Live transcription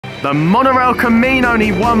The monorail can mean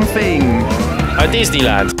only one thing. A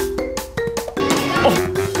Disneyland. Oh.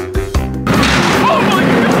 Oh my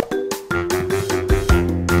God.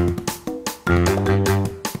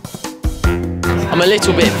 I'm a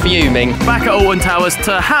little bit fuming. Back at Alton Towers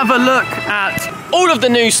to have a look at all of the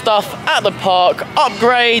new stuff at the park,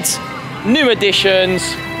 upgrades, new additions,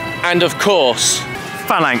 and of course,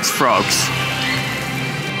 phalanx frogs.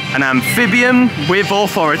 An amphibian with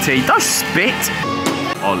authority. Don't spit.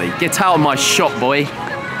 Ollie, get out of my shop, boy.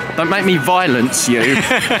 Don't make me violence you.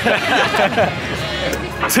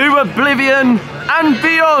 To oblivion and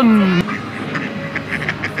beyond.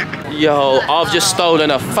 Yo, I've just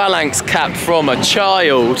stolen a phalanx cap from a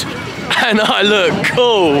child and I look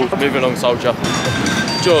cool. Move along, soldier.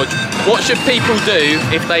 George, what should people do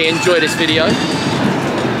if they enjoy this video?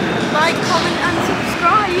 Like, comment and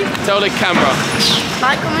subscribe. Tell the camera.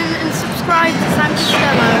 Like, comment and subscribe to Santa's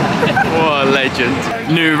demo. What a legend.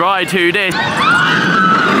 New ride, who this?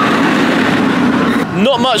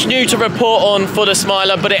 Not much new to report on for the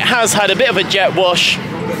Smiler, but it has had a bit of a jet wash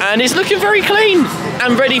and is looking very clean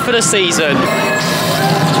and ready for the season. Oh,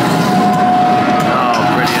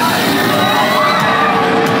 brilliant.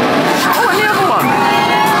 Oh, and the other one.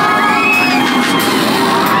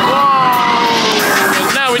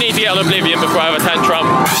 Whoa. Now we need to get on Oblivion before I have a tantrum.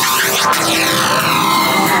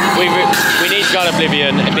 We need to go on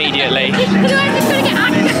Oblivion immediately.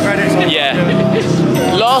 Yeah.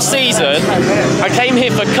 Last season, I came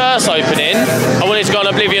here for Curse opening. I wanted to go on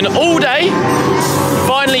Oblivion all day.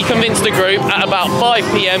 Finally convinced the group at about 5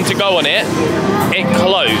 PM to go on it. It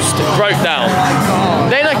closed, broke down.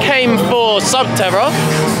 Then I came for Subterra.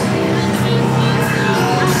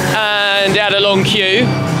 And it had a long queue.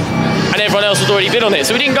 And everyone else had already been on it,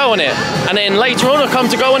 so we didn't go on it. And then later on, I come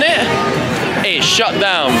to go on it. It shut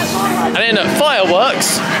down. And then at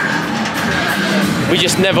Fireworks, we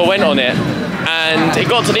just never went on it. And it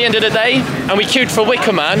got to the end of the day, and we queued for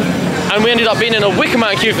Wicker Man, and we ended up being in a Wicker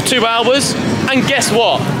Man queue for 2 hours, and guess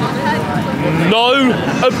what? No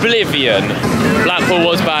Oblivion. Blackpool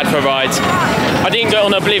was bad for rides. I didn't get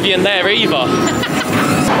on Oblivion there either.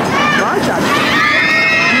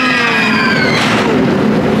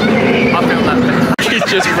 I feel that. He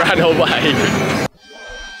just ran away.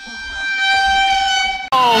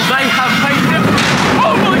 Oh, they have painted.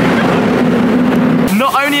 Oh my God!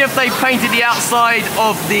 Not only have they painted the outside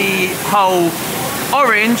of the whole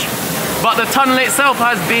orange, but the tunnel itself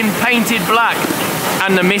has been painted black,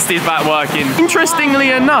 and the mist is back working.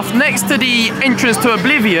 Interestingly enough, next to the entrance to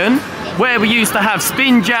Oblivion, where we used to have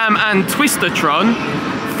Spin Jam and Twistertron,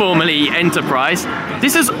 formerly Enterprise,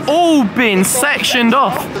 this has all been sectioned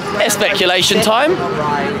off. It's speculation time.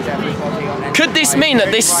 Could this mean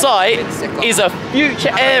that this site is a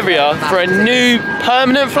future area for a new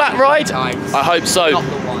permanent flat ride? I hope so.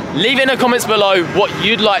 Leave in the comments below what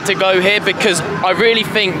you'd like to go here, because I really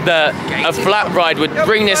think that a flat ride would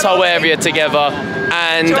bring this whole area together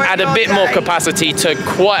and add a bit more capacity to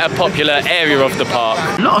quite a popular area of the park.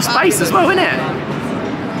 A lot of space as well, isn't it?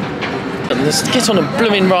 Let's get on a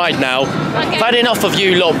blooming ride now. I've had enough of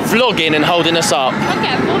you lot vlogging and holding us up.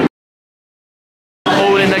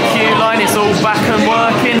 All in the queue line, it's all back and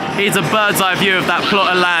working. Here's a bird's eye view of that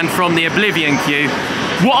plot of land from the Oblivion queue.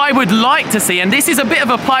 What I would like to see, and this is a bit of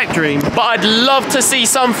a pipe dream, But I'd love to see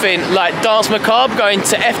something like Dance Macabre going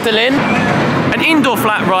to Efteling. an indoor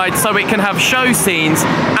flat ride so it can have show scenes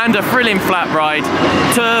and a thrilling flat ride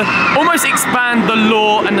to almost expand the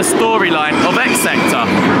lore and the storyline of X Sector.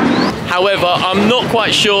 However, I'm not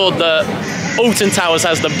quite sure that Alton Towers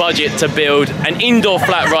has the budget to build an indoor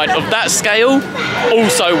flat ride of that scale,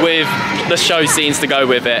 also with the show scenes to go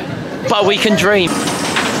with it. But we can dream.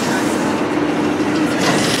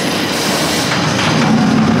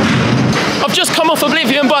 I've just come off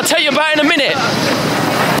Oblivion, but I'll tell you about it in a minute.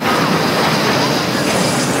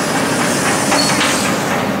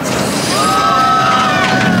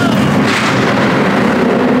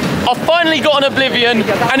 I finally got an Oblivion,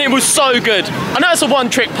 and it was so good. I know it's a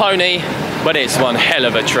one-trick pony, but it's one hell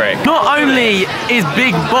of a trick. Not only is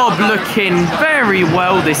Big Bob looking very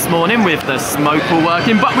well this morning with the smoke all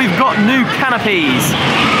working, but we've got new canopies.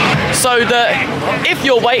 So that if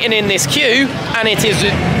you're waiting in this queue and it is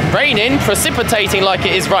raining, precipitating like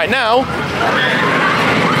it is right now,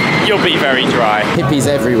 you'll be very dry. Hippies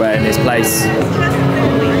everywhere in this place.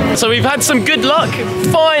 So we've had some good luck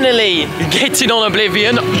finally getting on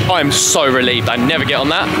Oblivion. I'm so relieved I never get on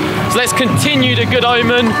that. So let's continue the good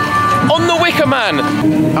omen on the Wicker Man.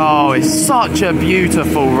 Oh, it's such a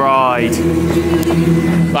beautiful ride.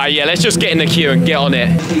 Right, yeah, let's just get in the queue and get on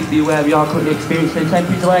it. Please be aware we are currently experiencing a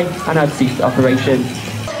temporary delay and have ceased operation.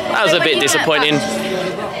 That was a bit disappointing.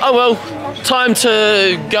 Oh well, time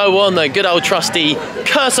to go on the good old trusty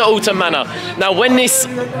Cursor Alton Manor. Now when this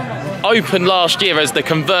opened last year as the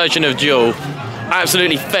conversion of Duel, I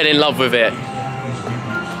absolutely fell in love with it.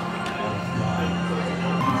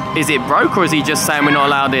 Is it broke or is he just saying we're not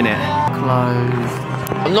allowed in it? Closed.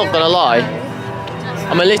 I'm not gonna lie,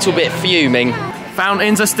 I'm a little bit fuming.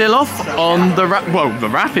 Fountains are still off on the the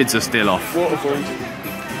rapids are still off.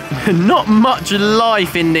 Not much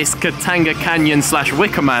life in this Katanga Canyon /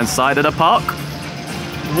 Wicker Man side of the park.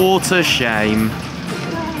 What a shame.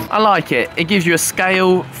 I like it. It gives you a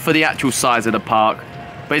scale for the actual size of the park,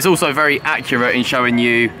 but it's also very accurate in showing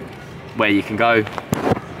you where you can go.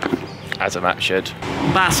 As a map should.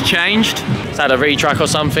 That's changed. It's had a retrack or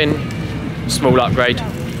something. Small upgrade.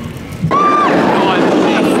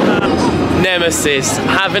 Nemesis,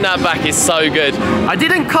 having that back is so good. I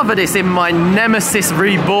didn't cover this in my Nemesis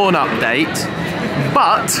Reborn update,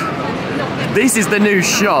 but this is the new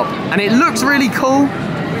shop and it looks really cool.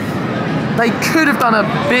 They could have done a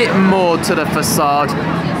bit more to the facade.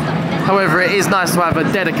 However, it is nice to have a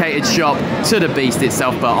dedicated shop to the beast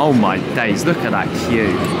itself, but oh my days, look at that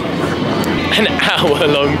queue. An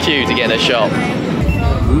hour-long queue to get in a shop.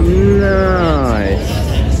 Nice.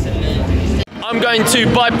 I'm going to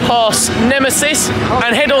bypass Nemesis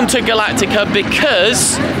and head on to Galactica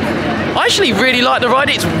because I actually really like the ride.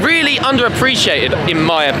 It's really underappreciated in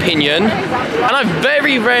my opinion, and I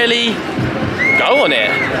very rarely go on it.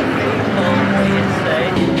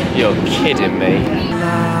 You're kidding me.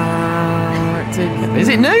 Is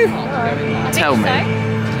it new? Tell me.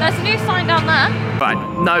 There's a new sign down there. Right,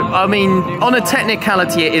 no, I mean, on a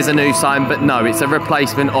technicality it is a new sign, but no, it's a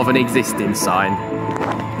replacement of an existing sign.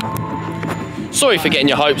 Sorry for getting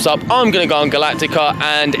your hopes up. I'm going to go on Galactica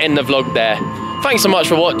and end the vlog there. Thanks so much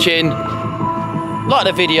for watching. Like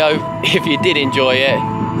the video if you did enjoy it.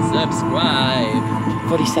 Subscribe. I've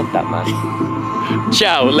already said that, man.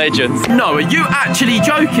 Ciao, legends. No, are you actually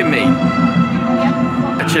joking me?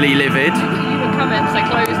 Actually livid. You were coming, so I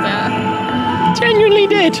closed it. Genuinely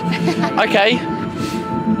did. Okay.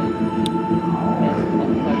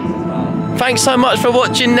 Thanks so much for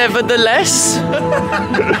watching nevertheless.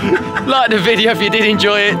 Like the video if you did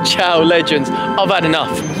enjoy it. Ciao, legends. I've had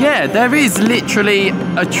enough. Yeah, there is literally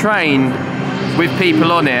a train with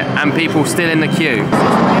people on it and people still in the queue.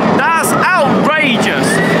 That's outrageous.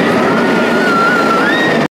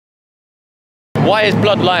 Why is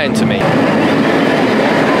blood lying to me?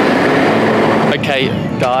 Okay,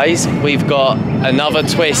 guys, we've got another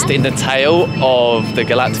twist in the tale of the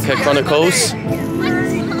Galactica Chronicles.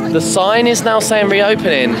 The sign is now saying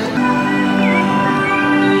reopening.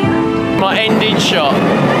 My ending shot.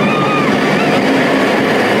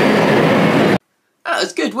 That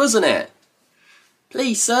was good, wasn't it?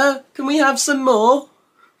 Please, sir, can we have some more?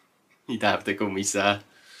 You don't have to call me sir.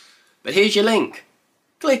 But here's your link.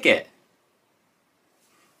 Click it.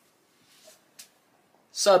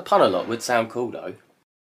 Sir Pun a lot would sound cool though.